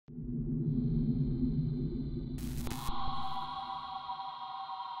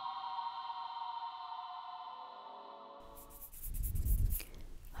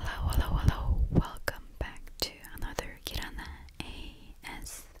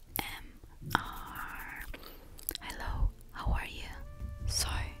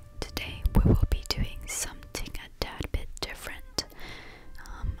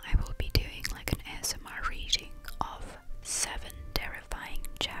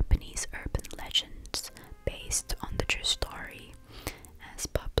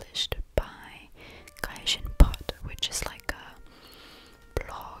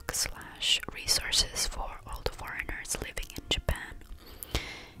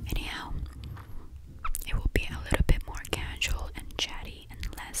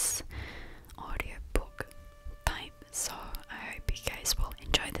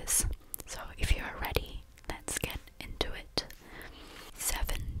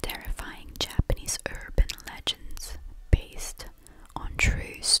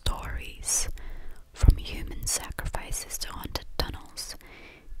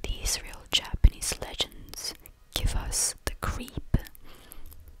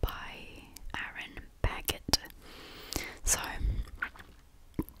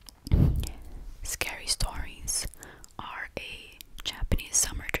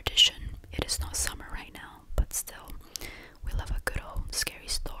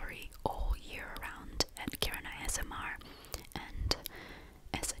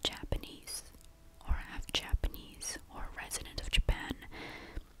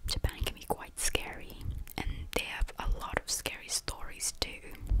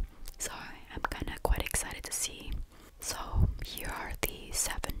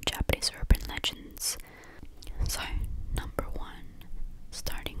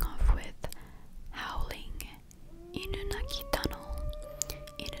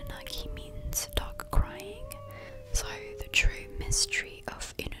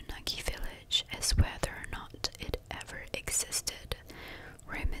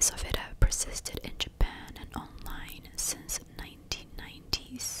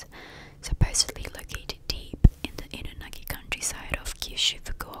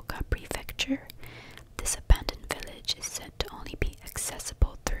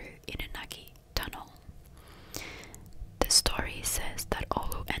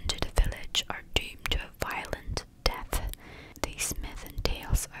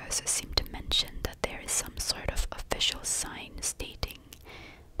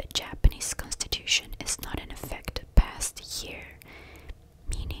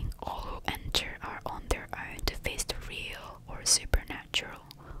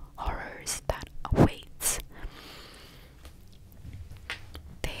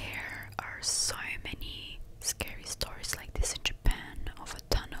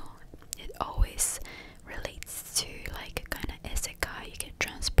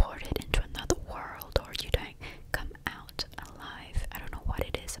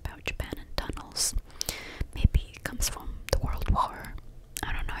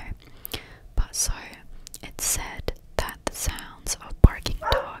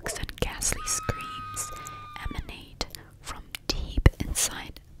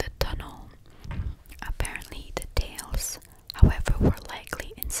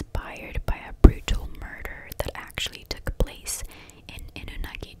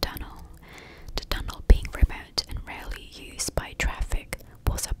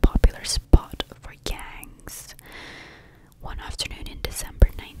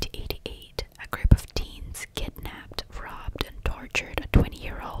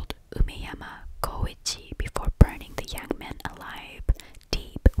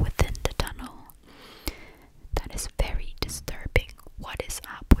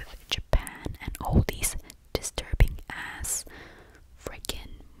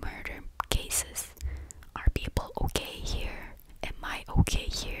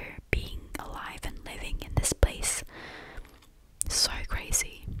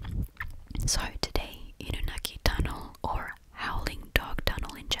So today, Inunaki Tunnel, or Howling Dog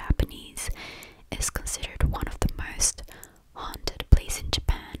Tunnel in Japanese, is considered one of the most haunted places in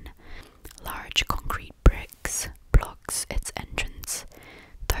Japan. Large concrete bricks blocks its entrance,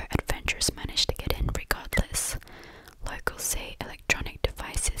 though adventurers manage to get in regardless. Locals say electronic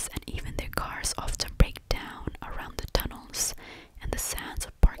devices and even their cars often break down around the tunnels, and the sounds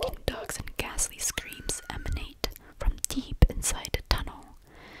of barking dogs and ghastly screams emanate from deep inside the tunnel.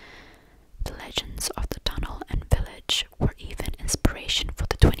 The legends of the tunnel and village were even inspiration for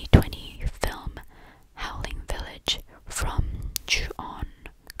the 2020 film Howling Village from Ju-on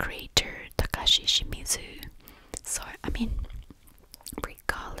creator Takashi Shimizu. So,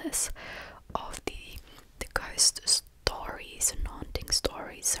 regardless of the ghost stories and haunting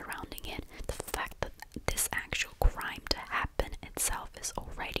stories surrounding it, the fact that this actual crime to happen itself is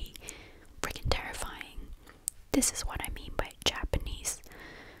already freaking terrifying. This is what I mean by Japanese,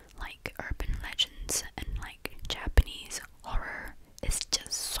 like, urban legends, and like Japanese horror is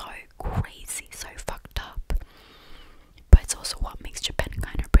just so crazy, so fucked up. But it's also what makes Japan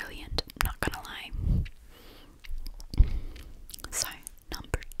kind of brilliant, not gonna lie. So,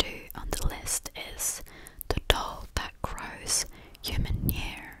 number 2 on the list is the doll that grows human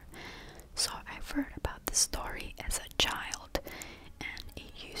hair. So I've heard about this story as a child, and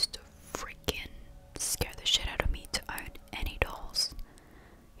it used to freaking scare the shit out of me to own any dolls,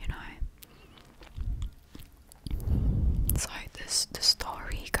 you know. So the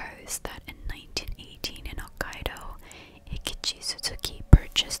story goes that in 1918 in Hokkaido, Ikichi Suzuki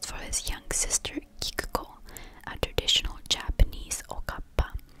purchased for his young sister Kikuko a traditional Japanese okappa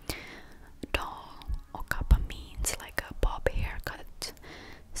doll. Okappa means like a bob haircut.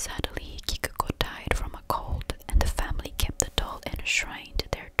 Sadly, Kikuko died from a cold, and the family kept the doll in a shrine to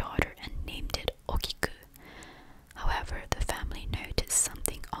their daughter and named it Okiku. However, the family noticed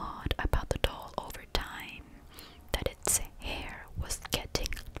something odd about the doll over time, that its hair was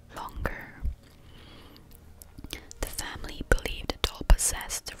getting longer. The family believed the doll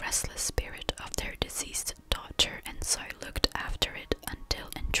possessed the restless spirit of their deceased daughter, and so looked after it until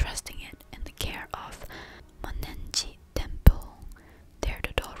entrusting it in the care of Monenji Temple. There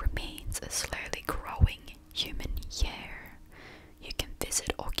the doll remains a slowly growing human hair. You can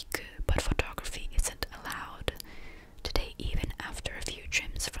visit Okiku, but photography isn't allowed. Today, even after a few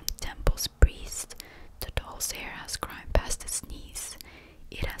trims from the temple's priest, the doll's hair has grown past its knees.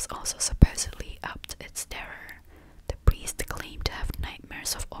 It has also supposedly upped its terror. The priest claimed to have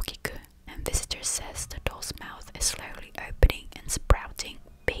nightmares of Okiku, and visitors says the doll's mouth is slowly opening and sprouting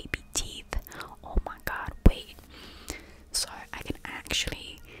baby teeth. Oh my god, wait. So I can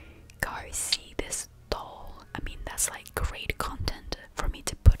actually go see this doll. That's like great content for me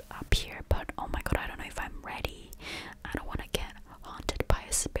to put up here, but oh my god, I don't know if I'm ready. I don't want to get haunted by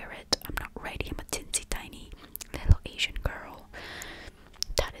a spirit. I'm not ready. I'm a teensy tiny little Asian girl.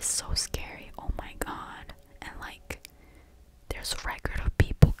 That is so scary. Oh my god. And like, there's a record of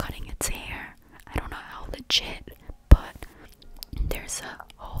people cutting its hair. I don't know how legit, but there's a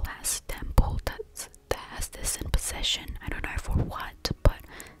whole ass temple that has this in possession. I don't know for what, but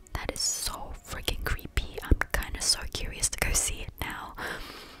that is so freaking creepy. I'm kind of so curious to go see it now.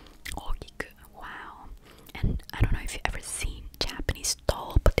 Okiku, wow. And I don't know if you've ever seen Japanese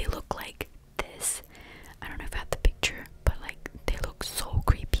doll, but they look like this. I don't know if I have the picture, but like, they look so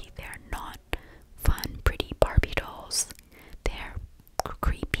creepy. They're not fun, pretty Barbie dolls. They're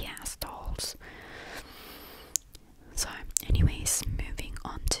creepy ass dolls. So anyways, moving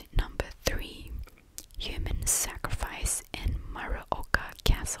on to number 3. Human sacrifice in Muraoka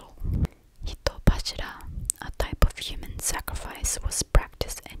Castle. Hitobashira, a type of human sacrifice, was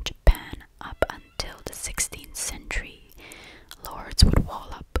practiced in Japan up until the 16th century. Lords would wall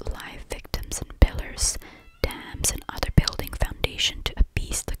up live victims in pillars, dams, and other building foundation to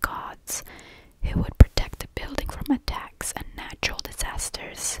appease the gods, who would protect the building from attacks and natural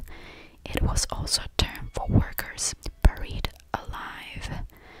disasters. It was also a term for workers buried alive.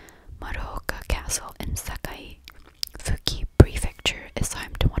 Muraoka Castle in Sakai, Fuki Prefecture, is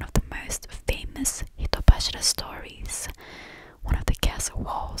home to one of the most famous Hitobashira stories. One of the castle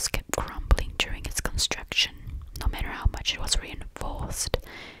walls kept crumbling during its construction, no matter how much it was reinforced.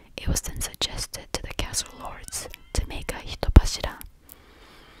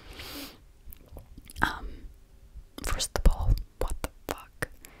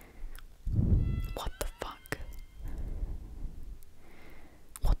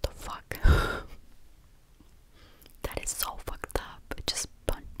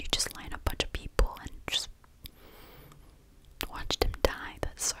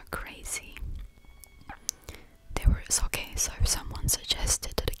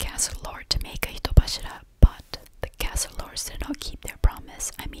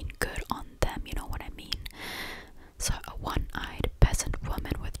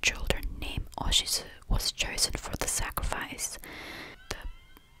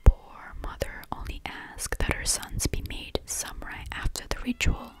 asked that her sons be made samurai after the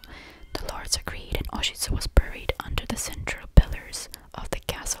ritual. The lords agreed, and Oshitsu was buried under the central pillars of the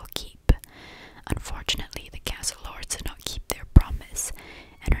castle keep. Unfortunately, the castle lords did not keep their promise,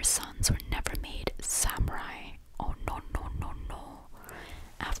 and her sons were never made samurai. Oh no, no, no, no.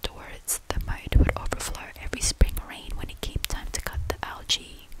 Afterwards, the moat would overflow every spring rain when it came time to cut the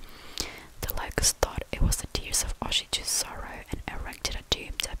algae. The locusts thought it was the tears of Oshitsu's sorrow and erected a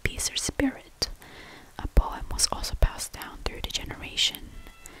tomb to appease her spirit. A poem was also passed down through the generation.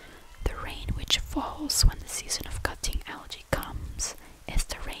 The rain which falls when the season of cutting algae comes is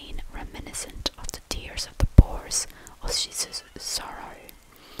the rain reminiscent of the tears of the boars, Oshitsu's sorrow.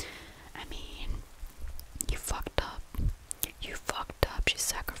 I mean, you fucked up. You fucked up. She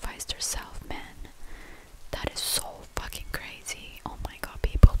sacrificed herself, man. That is so fucking crazy. Oh my god,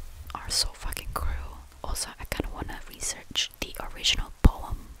 people are so fucking cruel. Also, I kind of want to research the original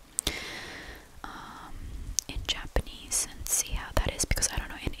poem in Japanese and see how that is, because I don't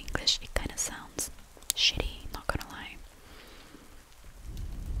know, in English it kind of sounds shitty, not gonna lie.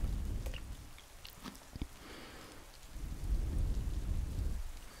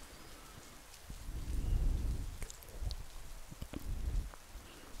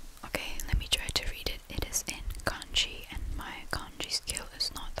 Okay, let me try to read it. It is in kanji, and my kanji skill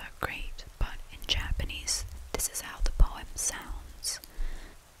is not that great, but in Japanese, this is how the poem sounds.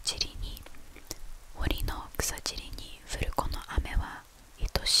 塵に森の草塵に降るこの雨は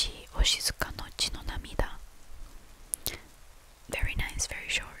愛しいお静かの血の涙. Very nice, very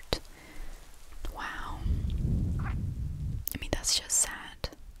short. Wow. I mean, that's just sad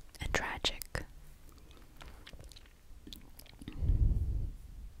and tragic.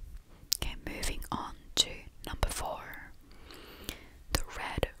 Okay, moving on to number 4. The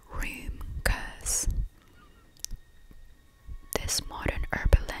Red Room Curse. This modern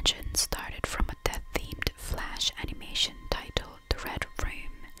urban legend started from a death-themed flash animation titled The Red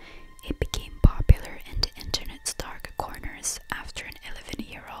Room. It became popular in the internet's dark corners after an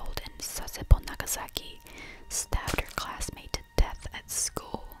 11-year-old in Sasebo, Nagasaki stabbed her classmate to death at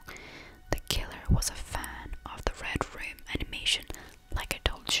school. The killer was a fan of the Red Room animation, like I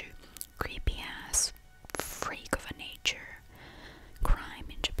told you, creepy-ass freak of a nature. Crime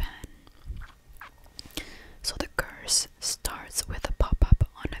in Japan. So the curse starts with a pop-up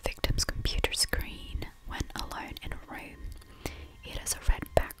on a victim's computer screen when alone in a room. It has a red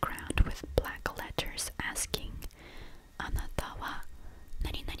background with black letters asking, あなたは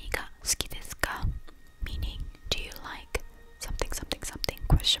何々が好きですか? Meaning, do you like something something something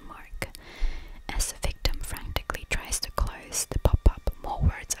question mark. As the victim frantically tries to close the pop-up, more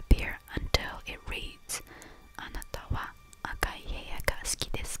words appear until it reads, あなたは赤い部屋が好き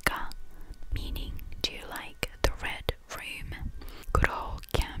ですか? Meaning, do you like the red room? Good old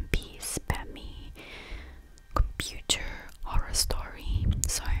campy, spammy computer horror story.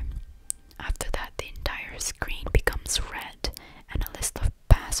 So, after that, the entire screen becomes red and a list of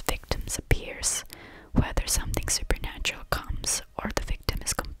past victims appears. Whether something supernatural comes or the victim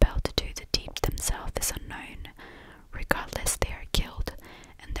is compelled to do the deed themselves is unknown. Regardless, they are killed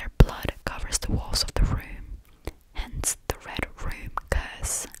and their blood covers the walls of the room. Hence the Red Room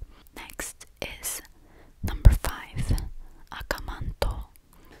Curse. Next is number 5, Akamanto.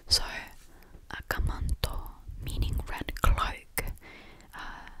 So, Akamanto, meaning red cloak.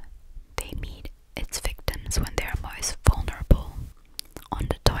 They meet its victims when they are most vulnerable, on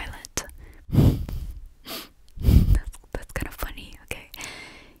the toilet. that's kind of funny, okay?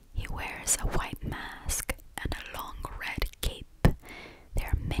 He wears a white mask and a long red cape. There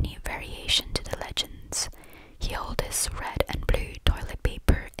are many variations to the legends. He holds his red and blue toilet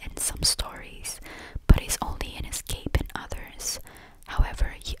paper in some stories, but he's only in his cape in others.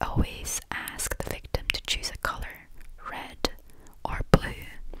 However, he always asks the victim to choose a color, red or blue.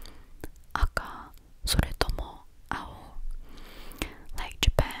 Aka, soretomo, ao. Like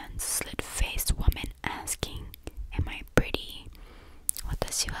Japan's slit-faced woman asking, am I pretty?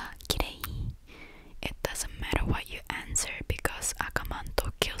 Watashi wa kirei. It doesn't matter what you answer because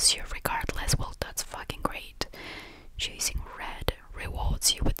Akamanto kills you regardless. Well, that's fucking great. Choosing red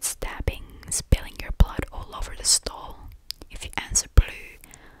rewards you with stabbing, spilling your blood all over the stall. If you answer blue,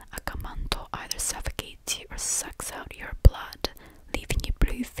 Akamanto either suffocates you or sucks out your blood, leaving you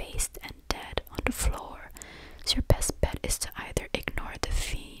blue-faced and dead on the floor. So your best bet is to either ignore the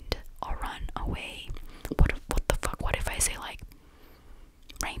fiend or run away. What the fuck? What if I say like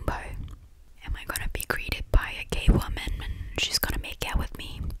rainbow?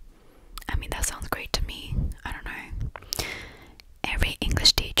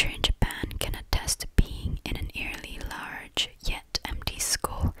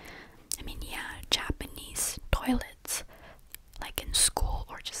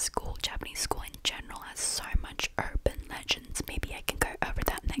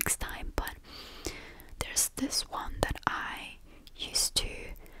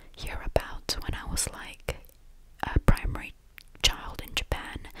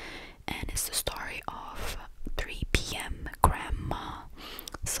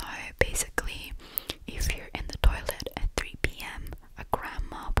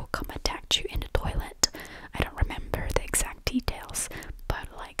 statue in the toilet. I don't remember the exact details, but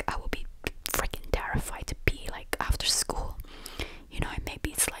like I will be freaking terrified to pee like after school. You know,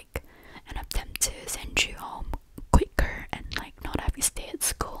 maybe it's like an attempt to send you home quicker and like not have you stay at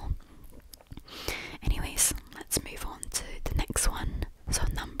school. Anyways, let's move on to the next one. So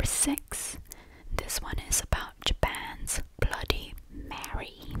number 6. This one is about Japan's Bloody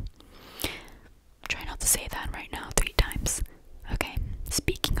Mary. Try not to say that right now 3 times. Okay,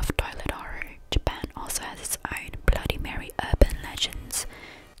 speaking of toilet horror, Japan also has its own Bloody Mary urban legends.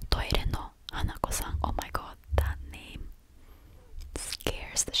 Toire no Hanako-san. Oh my god, that name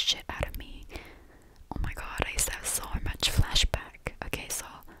scares the shit out of me. Oh my god, I used to have so much flashback. Okay, so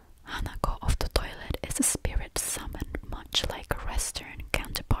Hanako of the toilet is a spirit summoned much like Western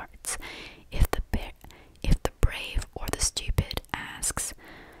counterparts. If the brave or the stupid asks,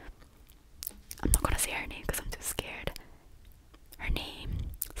 I'm not gonna say her name because I'm too scared. Her name,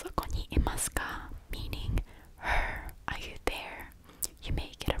 "Soko ni imasu ka?" meaning her, are you there? You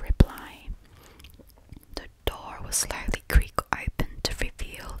may get a reply. The door will slowly creak open to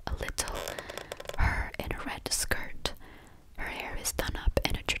reveal a little her in a red skirt. Her hair is done up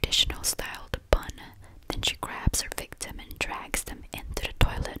in a traditional styled bun. Then she grabs her victim and drags them into the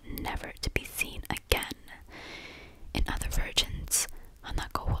toilet, never to be seen again. In other versions,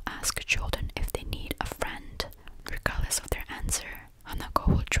 Hanako will ask children if they need a friend. Regardless of their answer, Hanako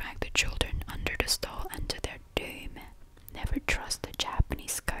will drag the children under the stall and to their doom. Never trust the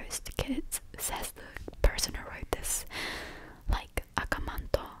Japanese ghost kids, says the person who wrote this. Like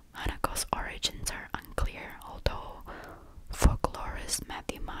Akamanto, Hanako's origins are unclear, although folklorist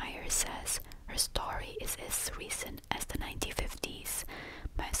Matthew Myers says her story is as recent as the 1950s.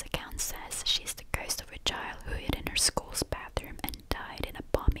 Most accounts says she's the ghost of a child who hid in her school's bathroom and died in a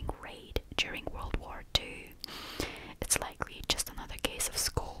bombing raid during World War II. It's likely just another case of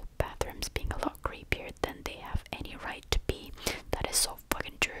school bathrooms being a lot creepier than they have any right to be. That is so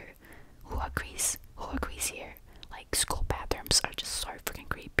fucking true. Who agrees? Who agrees here? Like, school bathrooms are just so freaking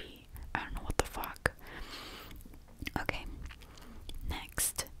creepy. I don't know what the fuck. Okay,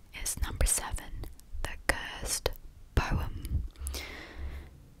 next is number 7, The Cursed Poem.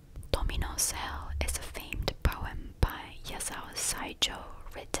 Domino Cell is a famed poem by Yasao Saijo,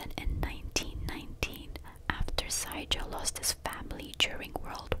 written in 1919 after Saijo lost his family during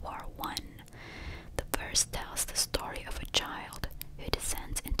World War I. The verse tells the story of a child who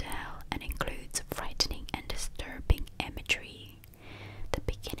descends into hell and includes frightening and disturbing imagery. The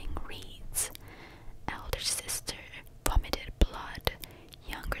beginning reads, "Elder sister vomited blood,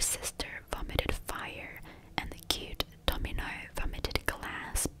 younger sister vomited fire, and the cute Domino vomited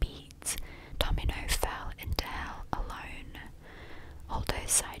glass beads. Domino fell into hell alone." Although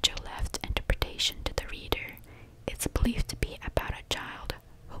Saijo left interpretation to the reader, it's believed to be about a child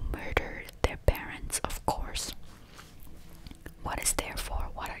who murdered their parents, of course. What is there for?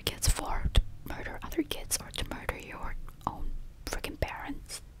 What are kids for? To murder other kids or to murder your own freaking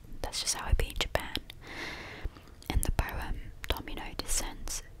parents? That's just how it be in Japan. In the poem, Domino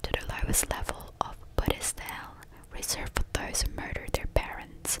descends to the lowest level of Buddhist hell, reserved for those who murdered their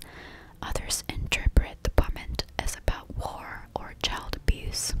parents. Others interpret the poem as about war or child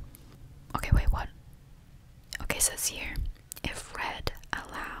abuse. Okay, wait, what? Okay, it says here, if read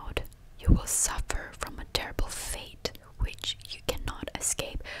aloud, you will suffer from a terrible fate which you cannot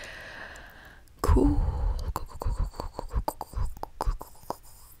escape. Cool.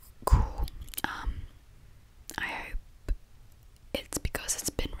 I hope it's because it's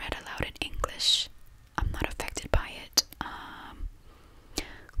been read aloud in English. I'm not affected by it.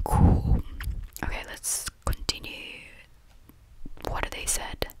 Cool. Okay, let's continue. What they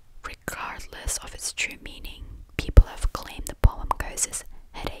said. Regardless of its true meaning, people have claimed the poem causes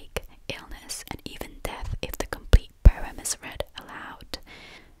headache, illness, and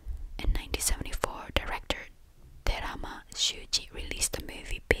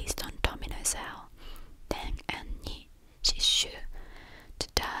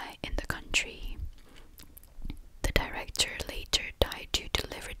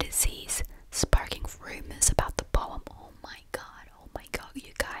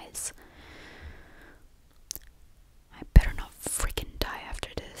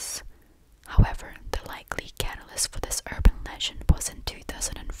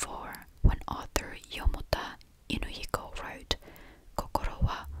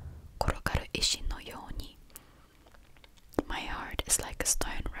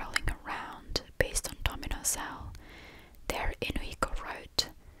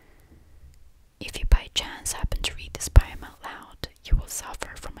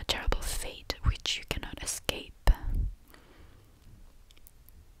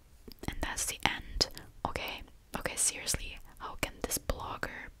seriously, how can this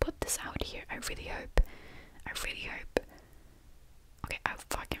blogger put this out here? I really hope. Okay, I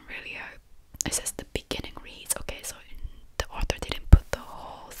fucking really hope. It says the beginning reads. Okay, so the author didn't put the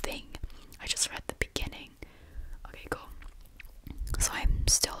whole thing. I just read the beginning. Okay, cool. So I'm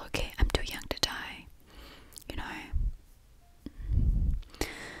still okay. I'm too young to die. You know?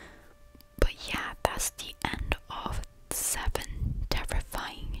 But yeah, that's the end of 7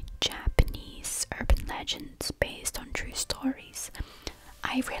 terrifying Japanese urban legends.